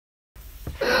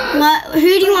What? Who do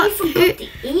you want? forgot Who? the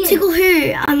ear. Tickle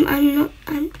who?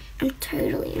 I'm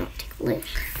totally not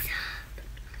ticklish.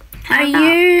 Are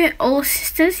you all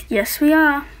sisters? Yes, we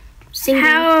are. Single.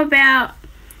 How about?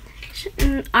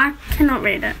 I cannot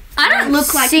read it. I don't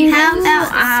look like Single. How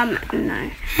about- No.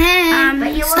 Hey,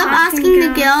 but you stop were asking the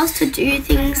girls. girls to do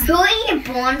things. Who are you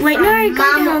born Wait, from? no, go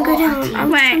Mum down, or go down. auntie?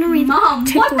 I'm Wait. trying to read. Mom,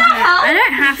 Tickle what the her. hell? I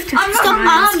don't have to. Stop smile.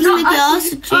 asking the girls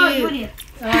to Oh, do.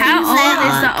 How They old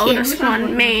is are the oldest kids.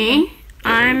 one? Me.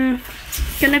 I'm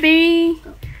gonna be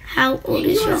How old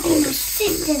is your oldest?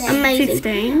 Sister then. Amazing.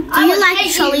 15. Do you like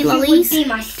Cholly Lollies? Be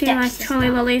my Do you like stepsister. Charlie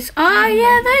lollies? Oh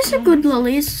yeah, those are good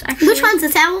lollies. Actually. Which ones? The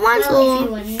sour ones Well, if you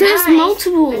or? were There's nice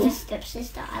multiple. as a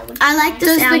stepsister, I would I like the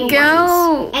Does sour the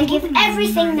girl and give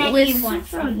everything that With- you want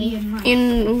from me.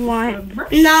 in white?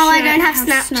 ones. No, I shirt don't have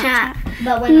have Snapchat.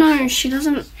 But when No, she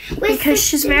doesn't because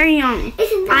she's very young.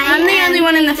 isn't that I'm the am only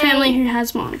one in the family who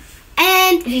has one.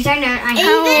 And if you don't know, I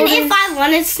even have. if I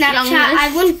wanted Snapchat, youngest?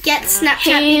 I wouldn't get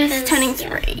Snapchat He's because turning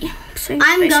 3. So he's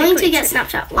I'm going to basically get two.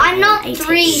 Snapchat. when I'm not 18.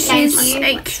 3, thank She's you.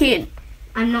 a kid.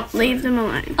 I'm not. Leave them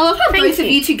alone. I love how Thank both of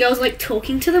you. you two girls like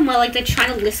talking to them while like they're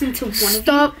trying to listen to one of you.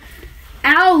 Stop.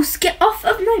 Ow, get off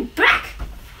of my back.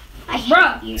 I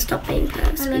hate you. Stop being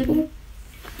pervs, people.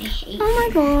 I hate you. Oh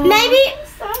my god. Maybe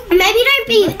don't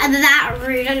be that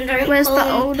rude and don't Where's call the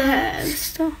them older pervs.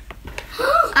 sister?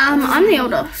 I'm the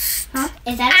oldest.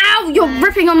 Is that? Ow, you're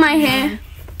ripping on my hair.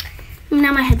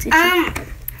 Now my head's itchy.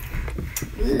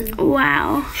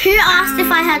 Wow. Who asked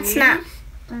if I had Snap?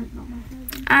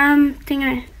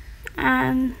 Dingo.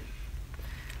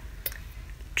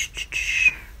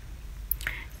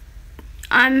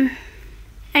 I'm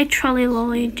a trolley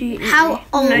lolly. Do you? How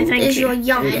old No, thank is you. your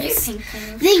youngest?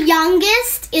 The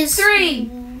youngest is 3.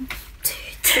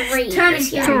 3. Turning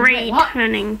this year. 3 What?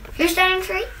 turning. Who's turning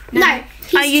 3? No.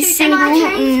 Are you he's 2 single?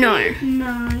 turning 3.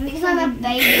 No. Because I'm a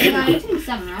baby.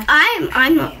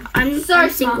 I'm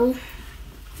single.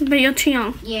 But you're too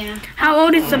young. Yeah. How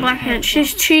old is the blackhead?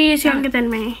 She's 2 years younger than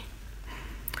me.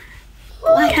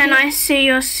 Can I see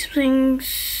your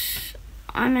siblings?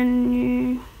 I'm a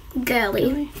new.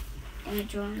 Girly.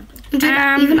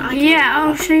 Even Yeah,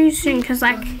 I'll show you soon because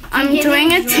like I'm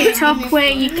doing a TikTok where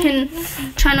you can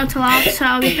try not to laugh, so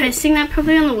I'll be posting that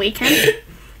probably on the weekend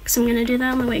because I'm gonna do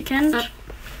that on the weekend.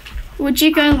 Would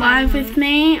you go live with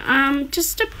me?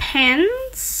 Just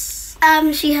depends.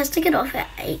 She has to get off at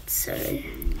 8, so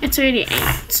It's already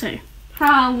 8, so Oh,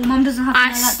 well, Mum doesn't have to I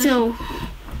know that. still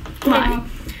like.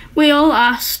 We all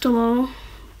are still.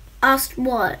 asked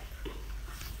what?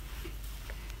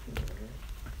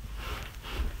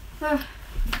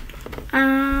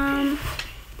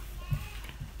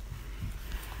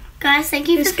 Guys, thank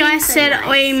you This for guy being so said, nice.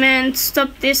 "Oi man,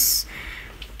 stop this."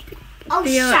 Oh,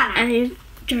 You're shut up. a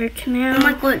joke now. Oh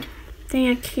my god. They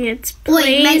are kids. Wait,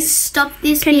 mate, Please stop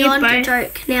this Can you beyond a both-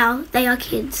 joke now. They are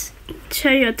kids. show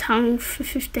your tongue for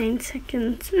 15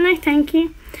 seconds. No, thank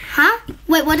you. Huh?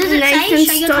 Wait, what did it say? Nathan,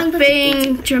 Show your tongue stop for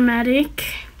being dramatic.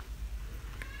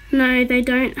 No, they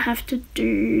don't have to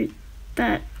do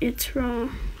that. It's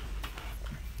wrong.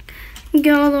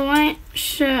 Girl, the white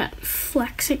shirt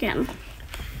flex again.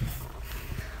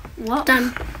 What?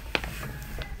 Done.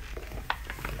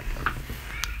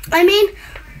 I mean,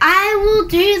 I will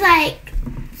do like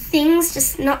things,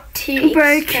 just not too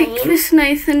Bro, extreme. kick this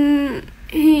Nathan.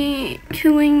 He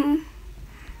killing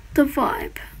the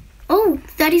vibe. Oh,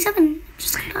 37.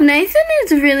 Just got up. Nathan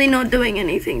is really not doing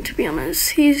anything, to be honest.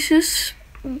 He's just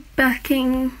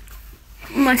backing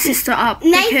my sister up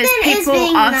Nathan because is people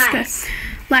being ask nice. her.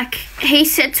 Like, he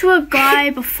said to a guy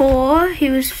before, he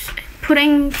was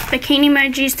putting bikini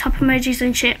emojis, top emojis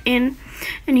and shit in,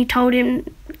 and he told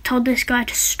this guy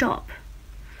to stop.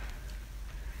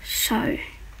 So,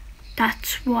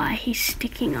 that's why he's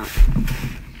sticking up.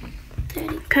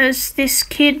 Because this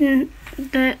kid,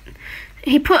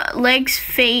 he put legs,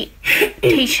 feet,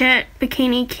 t-shirt,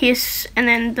 bikini, kiss, and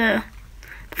then the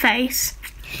face.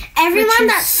 Everyone Which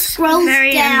that is scrolls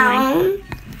very down,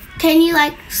 can you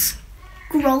like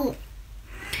scroll?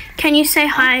 Can you say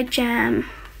hi, Jam?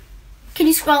 Can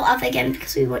you scroll up again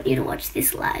because we want you to watch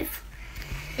this live?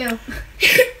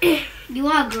 You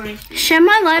are gross. Share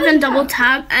my live and double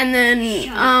tap, and then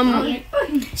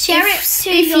Share it to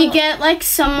if your... you get like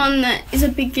someone that is a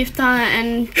big gifter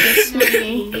and gives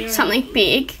me something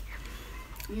big,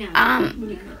 No.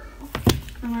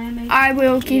 I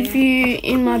will give you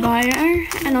in my bio,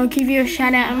 and I'll give you a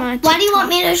shout out in my TikTok. Why do you want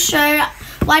me to show?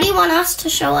 Why do you want us to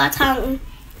show our tongue?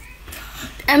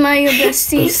 Am I your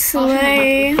bestie,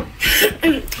 Slay?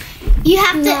 You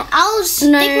have to. No. I'll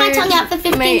stick my tongue out for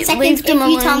 15 Mate, seconds leave if them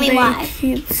you tell alone, me they're why.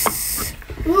 kids.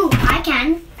 Ooh, I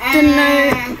can.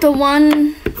 the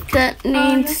one that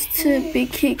needs to be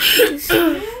kicked is...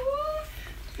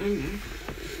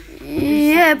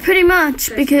 Yeah, pretty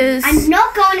much, because I'm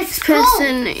not going to this school.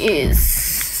 person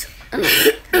is...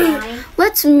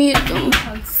 Let's mute them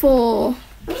for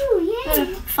Ooh, yay.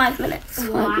 5 minutes.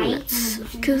 5 minutes.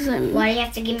 Because Why do you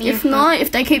have to give me if not,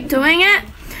 if they keep doing it,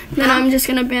 then I'm just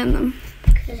going to ban them.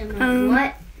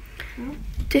 what?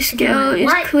 This girl is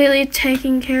What? clearly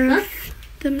taking care of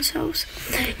themselves.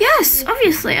 Yes,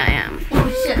 obviously I am.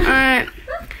 Alright.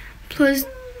 Plus,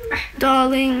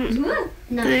 darling,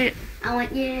 No. the I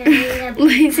want you to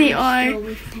lazy eye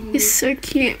is so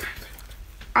cute.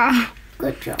 Ah.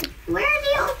 Good job. Where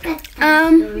are the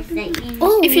open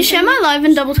Oh, If you share my live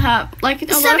and double tap, like a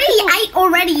lot of somebody people, ate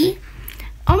already.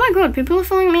 oh my god, people are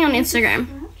following me on Instagram.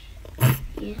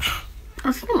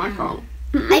 That's not my fault.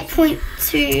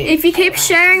 8.2. If you keep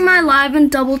sharing my live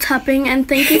and double tapping, and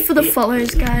thank you for the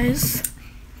follows, guys.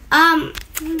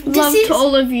 Love is- to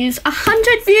all of yous.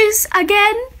 100 views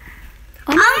again.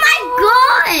 Oh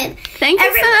my god! Thank you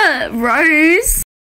for the rose.